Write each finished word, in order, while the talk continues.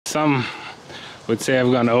Some would say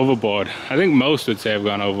I've gone overboard. I think most would say I've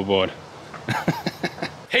gone overboard.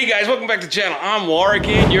 Hey guys, welcome back to the channel. I'm Warwick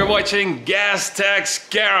and you're watching Gas Tachs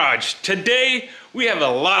Garage. Today, we have a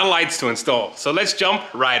lot of lights to install, so let's jump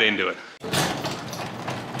right into it.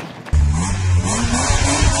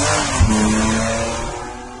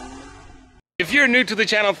 If you're new to the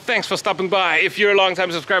channel, thanks for stopping by. If you're a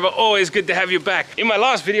long-time subscriber, always good to have you back. In my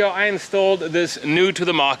last video, I installed this new to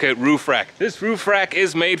the market roof rack. This roof rack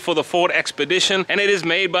is made for the Ford Expedition and it is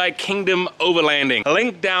made by Kingdom Overlanding.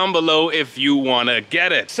 Link down below if you wanna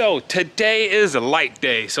get it. So today is a light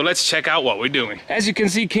day, so let's check out what we're doing. As you can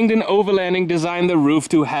see, Kingdom Overlanding designed the roof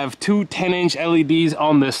to have two 10-inch LEDs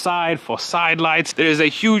on the side for side lights. There's a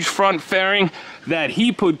huge front fairing that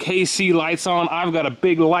he put KC lights on. I've got a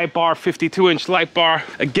big light bar, 52-inch light bar.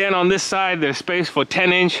 Again, on this side, there's space for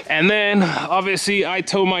 10-inch. And then, obviously, I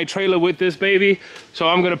tow my trailer with this baby, so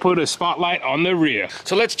I'm gonna put a spotlight on the rear.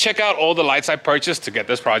 So let's check out all the lights I purchased to get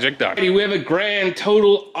this project done. We have a grand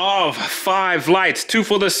total of 5 lights. 2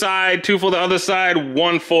 for the side, 2 for the other side,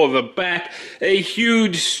 1 for the back. A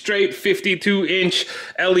huge straight 52-inch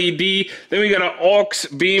LED. Then we got an aux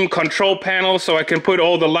beam control panel so I can put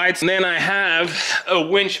all the lights. And then I have a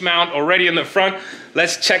winch mount already in the front.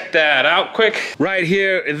 Let's check that out quick. Right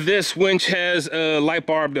here, this winch has a light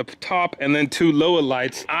bar up the top and then 2 lower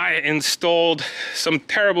lights. I installed some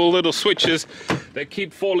terrible little switches that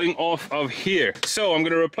keep falling off of here. So I'm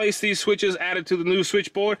gonna replace these switches, add it to the new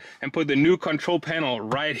switchboard, and put the new control panel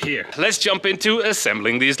right here. Let's jump into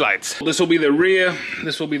assembling these lights. This will be the rear,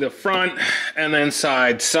 this will be the front, and then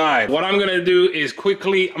side. What I'm gonna do is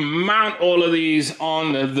quickly mount all of these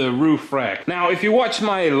on the roof rack. Now, if you watched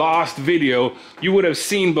my last video, you would have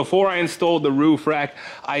seen before I installed the roof rack,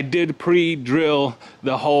 I did pre-drill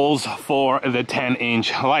the holes for the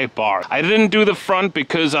 10-inch light bar. I didn't do the front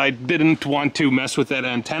because I didn't want to mess with that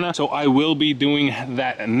antenna, so I will be doing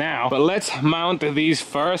that now. But let's mount these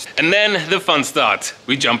first, and then the fun starts.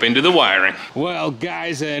 We jump into the wiring. Well,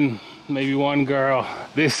 guys, and maybe one girl,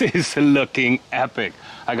 this is looking epic.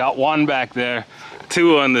 I got 1 back there,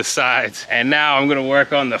 2 on the sides, and now I'm gonna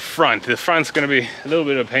work on the front. The front's gonna be a little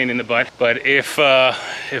bit of a pain in the butt, but if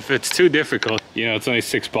it's too difficult, you know, it's only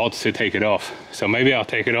 6 bolts to take it off. So maybe I'll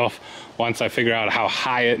take it off once I figure out how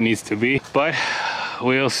high it needs to be, but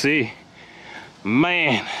we'll see.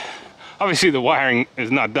 Man, obviously the wiring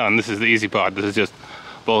is not done. This is the easy part. This is just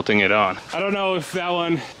bolting it on. I don't know if that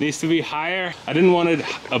one needs to be higher. I didn't want it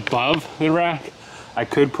above the rack. I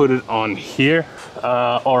could put it on here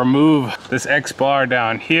or move this X bar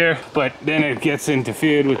down here, but then it gets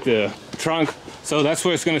interfered with the trunk. So that's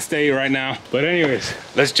where it's gonna stay right now. But anyways,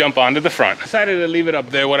 let's jump onto the front. I decided to leave it up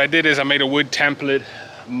there. What I did is I made a wood template,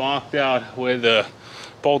 marked out where the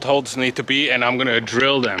bolt holes need to be, and I'm gonna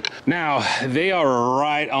drill them. Now, they are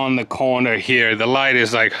right on the corner here. The light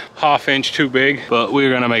is like 1/2 inch too big, but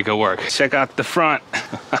we're gonna make it work. Check out the front.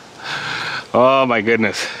 Oh my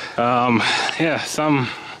goodness. Yeah, some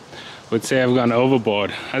would say I've gone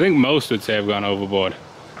overboard. I think most would say I've gone overboard.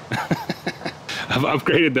 I've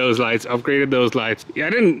upgraded those lights, Yeah, I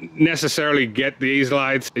didn't necessarily get these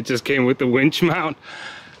lights. It just came with the winch mount.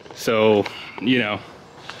 So, you know,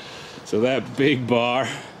 so that big bar,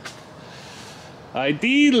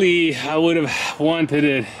 ideally I would have wanted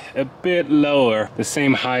it a bit lower, the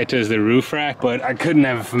same height as the roof rack, but I couldn't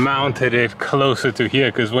have mounted it closer to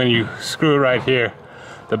here because when you screw right here,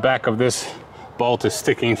 the back of this bolt is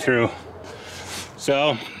sticking through.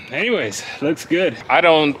 So anyways, looks good. I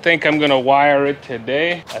don't think I'm gonna wire it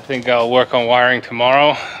today. I think I'll work on wiring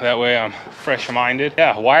tomorrow. That way I'm fresh-minded.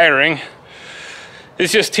 Yeah, wiring,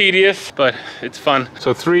 it's just tedious, but it's fun.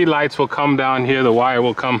 So 3 lights will come down here, the wire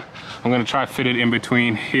will come. I'm gonna try to fit it in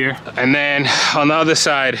between here. And then on the other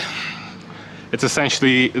side, it's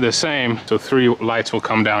essentially the same. So 3 lights will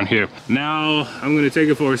come down here. Now I'm gonna take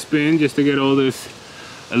it for a spin just to get all this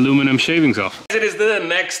aluminum shavings off. It is the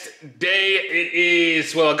next day. It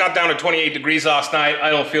is, well, it got down to 28 degrees last night. I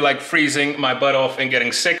don't feel like freezing my butt off and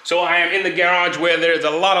getting sick. So I am in the garage where there's a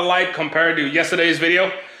lot of light compared to yesterday's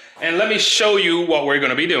video. And let me show you what we're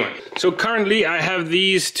gonna be doing. So currently I have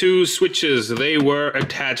these 2 switches. They were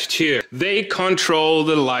attached here. They control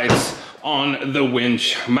the lights on the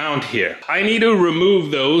winch mount here. I need to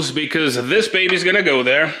remove those because this baby's gonna go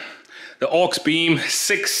there. The aux beam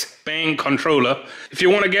 6-bang controller. If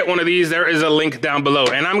you wanna get one of these, there is a link down below.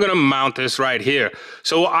 And I'm gonna mount this right here.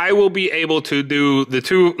 So I will be able to do the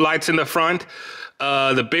 2 lights in the front,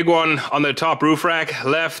 the big one on the top roof rack,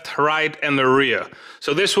 left, right, and the rear.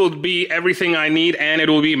 So this will be everything I need and it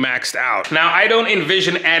will be maxed out. Now I don't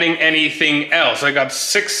envision adding anything else. I got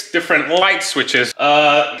 6 different light switches.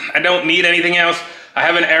 I don't need anything else. I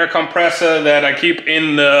have an air compressor that I keep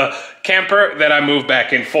in the camper that I move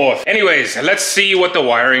back and forth. Anyways, let's see what the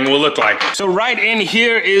wiring will look like. So right in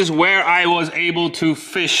here is where I was able to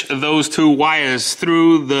fish those two wires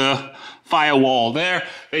through the firewall there.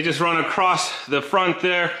 They just run across the front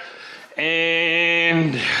there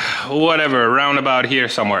and whatever, around about here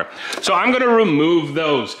somewhere. So I'm gonna remove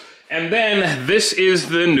those. And then this is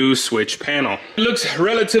the new switch panel. It looks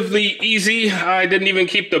relatively easy. I didn't even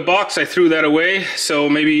keep the box, I threw that away, so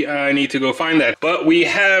maybe I need to go find that. But we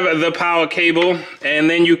have the power cable, and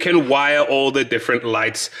then you can wire all the different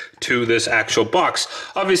lights to this actual box.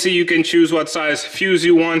 Obviously you can choose what size fuse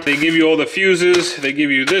you want. They give you all the fuses, they give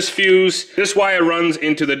you this fuse. This wire runs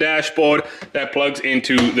into the dashboard that plugs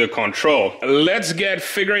into the control. Let's get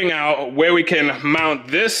figuring out where we can mount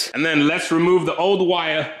this, and then let's remove the old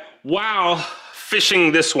wire while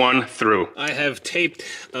fishing this one through. I have taped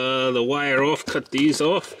the wire off, cut these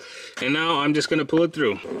off, and now I'm just gonna pull it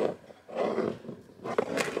through.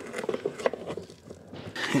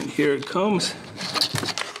 And here it comes.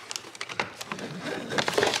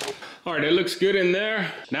 All right, it looks good in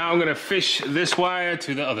there. Now I'm gonna fish this wire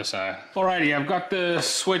to the other side. Alrighty, I've got the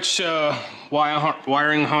switch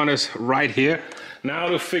wiring harness right here. Now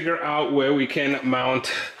to figure out where we can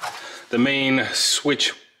mount the main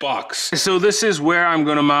switch box. So this is where I'm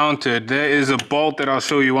gonna mount it. There is a bolt that I'll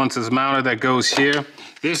show you once it's mounted that goes here.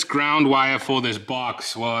 This ground wire for this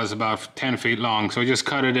box was about 10 feet long. So I just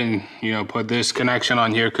cut it and, you know, put this connection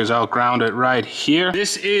on here because I'll ground it right here.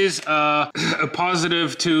 This is a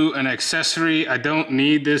positive to an accessory. I don't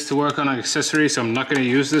need this to work on an accessory, so I'm not gonna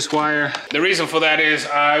use this wire. The reason for that is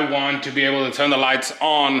I want to be able to turn the lights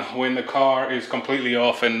on when the car is completely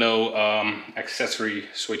off and no accessory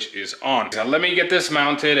switch is on. So let me get this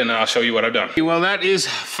mounted and I'll show you what I've done. Well, that is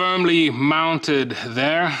firmly mounted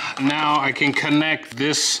there. Now I can connect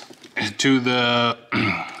this to the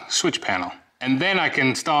switch panel. And then I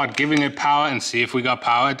can start giving it power and see if we got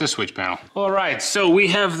power at the switch panel. All right, so we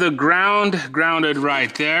have the grounded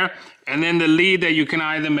right there. And then the lead that you can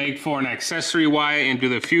either make for an accessory wire into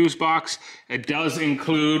the fuse box. It does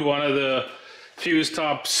include one of the fuse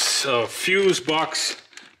box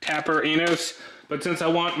tapper Enos. But since I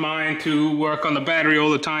want mine to work on the battery all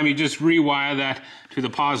the time, you just rewire that to the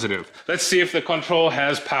positive. Let's see if the control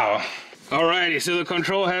has power. Alrighty, so the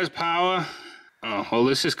control has power. Oh, well,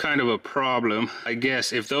 this is kind of a problem, I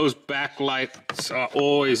guess, if those backlights are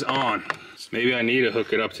always on. Maybe I need to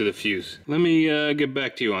hook it up to the fuse. Let me get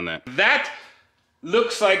back to you on that. That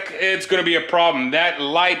looks like it's gonna be a problem. That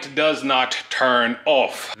light does not turn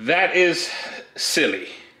off. That is silly.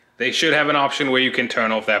 They should have an option where you can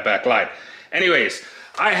turn off that backlight. Anyways,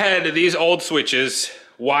 I had these old switches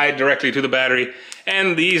wired directly to the battery,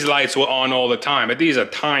 and these lights were on all the time. But these are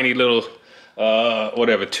tiny little,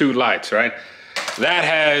 whatever, 2 lights, right? That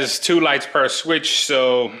has 2 lights per switch,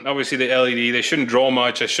 so obviously the LED, they shouldn't draw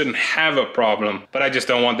much, I shouldn't have a problem, but I just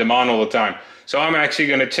don't want them on all the time. So I'm actually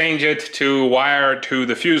gonna change it to wire to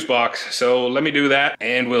the fuse box. So let me do that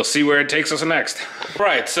and we'll see where it takes us next.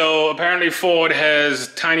 Right, so apparently Ford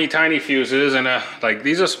has tiny fuses, and like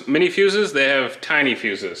these are mini fuses, they have tiny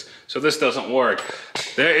fuses. So this doesn't work.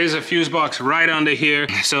 There is a fuse box right under here.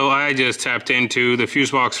 So I just tapped into the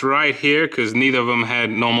fuse box right here because neither of them had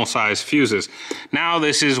normal size fuses. Now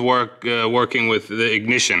this is working with the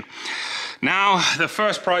ignition. Now the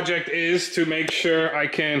first project is to make sure I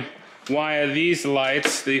can wire these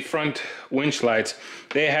lights, the front winch lights.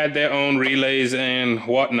 They had their own relays and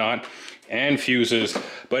whatnot and fuses,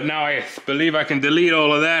 but now I believe I can delete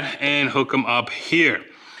all of that and hook them up here.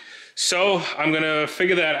 So I'm gonna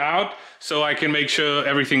figure that out so I can make sure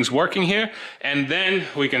everything's working here, and then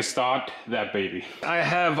we can start that baby. I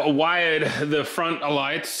have wired the front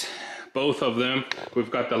lights, both of them. We've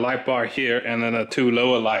got the light bar here and then the 2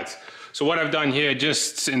 lower lights. So what I've done here,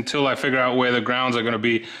 just until I figure out where the grounds are gonna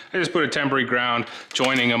be, I just put a temporary ground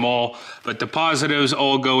joining them all, but the positives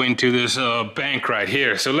all go into this bank right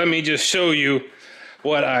here. So let me just show you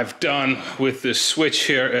what I've done with this switch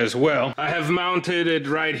here as well. I have mounted it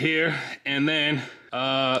right here, and then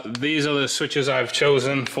these are the switches I've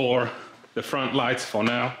chosen for the front lights for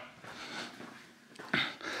now.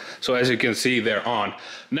 So as you can see, they're on.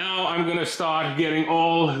 Now I'm gonna start getting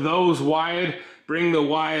all those wired, bring the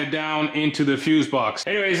wire down into the fuse box.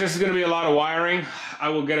 Anyways, this is gonna be a lot of wiring. I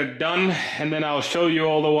will get it done and then I'll show you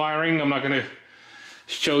all the wiring. I'm not gonna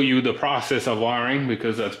show you the process of wiring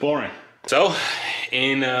because that's boring. So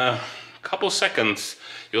in a couple seconds,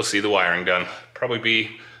 you'll see the wiring done. Probably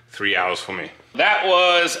be 3 hours for me. That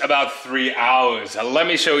was about 3 hours. Let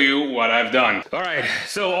me show you what I've done. All right,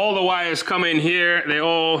 so all the wires come in here. They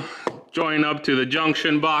all join up to the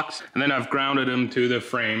junction box, and then I've grounded them to the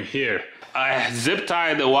frame here. I zip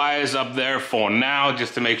tied the wires up there for now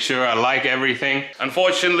just to make sure I like everything.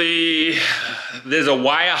 Unfortunately, there's a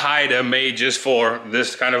wire hider made just for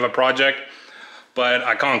this kind of a project, but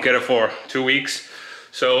I can't get it for 2 weeks.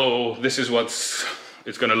 So this is what's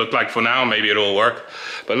it's gonna look like for now. Maybe it'll work,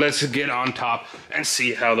 but let's get on top and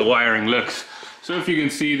see how the wiring looks. So if you can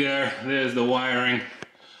see there's the wiring.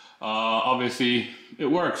 Obviously it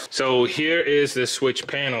works. So here is the switch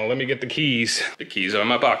panel. Let me get the keys. The keys are in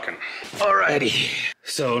my pocket. Alrighty.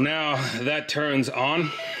 So now that turns on.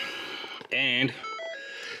 And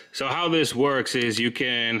so how this works is you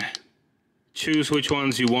can choose which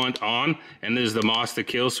ones you want on, and there's the master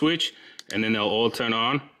kill switch, and then they'll all turn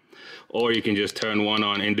on. Or you can just turn one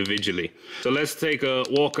on individually. So let's take a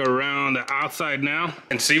walk around the outside now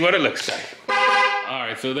and see what it looks like. All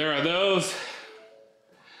right, so there are those.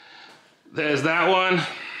 There's that one.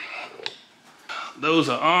 Those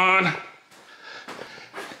are on.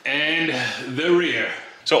 And the rear.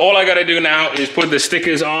 So all I gotta do now is put the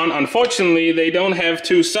stickers on. Unfortunately, they don't have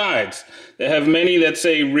two sides. They have many that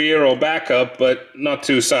say rear or backup, but not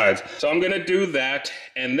two sides. So I'm gonna do that,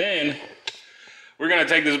 and then we're gonna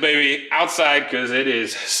take this baby outside because it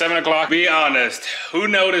is 7 o'clock. Be honest, who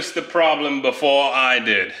noticed the problem before I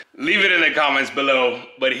did? Leave it in the comments below,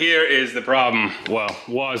 but here is the problem. Well,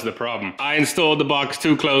 was the problem. I installed the box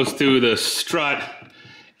too close to the strut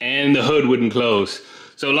and the hood wouldn't close.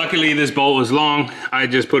 So luckily this bolt was long. I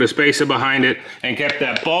just put a spacer behind it and kept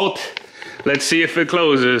that bolt. Let's see if it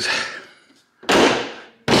closes.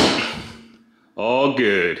 All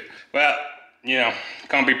good. Well, you know,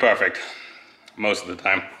 can't be perfect. Most of the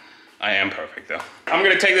time. I am perfect though. I'm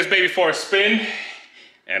gonna take this baby for a spin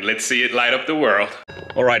and let's see it light up the world.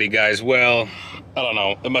 Alrighty guys, well, I don't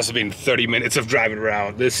know, it must have been 30 minutes of driving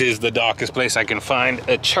around. This is the darkest place I can find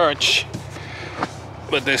a church,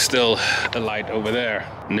 but there's still a light over there.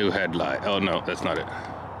 New headlight. Oh no, that's not it.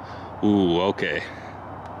 Ooh, okay.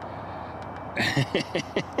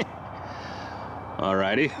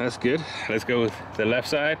 Alrighty, that's good. Let's go with the left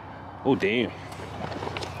side. Oh damn.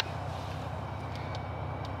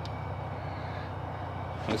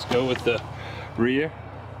 Let's go with the rear.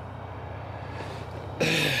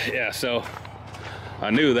 Yeah, so I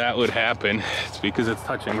knew that would happen. It's because it's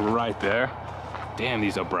touching right there. Damn,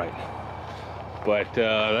 these are bright. But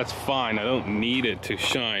that's fine. I don't need it to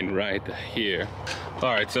shine right here.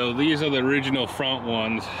 All right, so these are the original front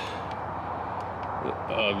ones.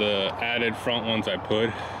 The added front ones I put.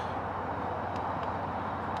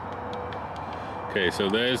 Okay, so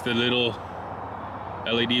there's the little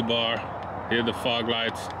LED bar. Here are the fog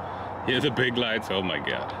lights. Here are the big lights. Oh my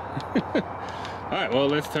God. All right, well,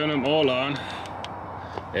 let's turn them all on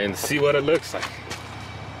and see what it looks like.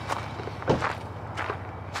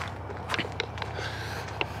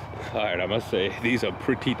 All right, I must say, these are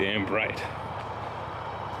pretty damn bright.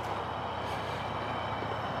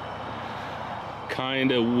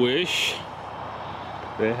 Kinda wish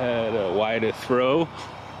they had a wider throw,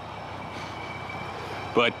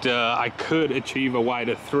 but I could achieve a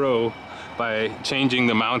wider throw by changing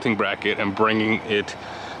the mounting bracket and bringing it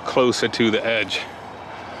closer to the edge.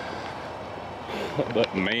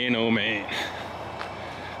 But man, oh man,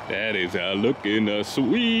 that is looking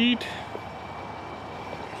sweet.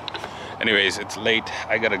 Anyways, it's late,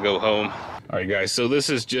 I gotta go home. All right guys, so this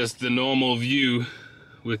is just the normal view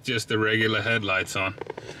with just the regular headlights on.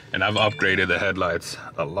 And I've upgraded the headlights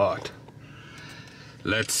a lot.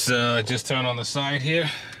 Let's just turn on the side here.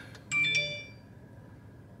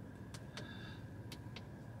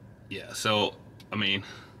 Yeah, so, I mean,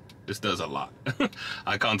 this does a lot.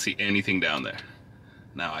 I can't see anything down there.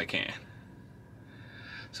 Now I can.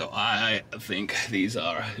 So I think these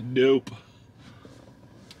are dope.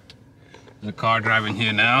 There's a car driving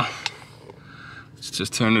here now. Let's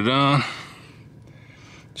just turn it on.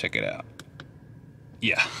 Check it out.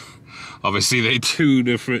 Yeah, obviously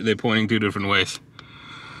they're pointing two different ways.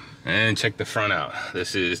 And check the front out.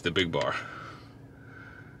 This is the big bar.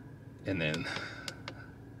 And then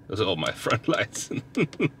those are all my front lights. And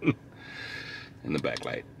the back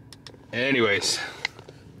light. Anyways,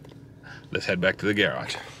 let's head back to the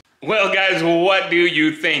garage. Well guys, what do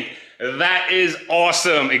you think? That is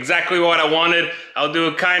awesome. Exactly what I wanted. I'll do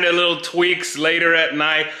a kind of little tweaks later at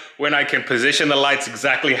night when I can position the lights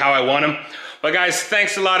exactly how I want them. But guys,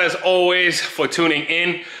 thanks a lot as always for tuning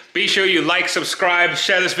in. Be sure you like, subscribe,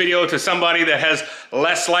 share this video to somebody that has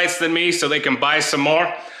less lights than me so they can buy some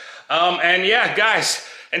more. And yeah, guys,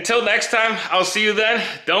 until next time, I'll see you then.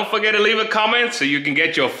 Don't forget to leave a comment so you can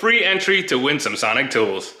get your free entry to win some Sonic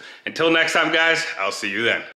tools. Until next time, guys, I'll see you then.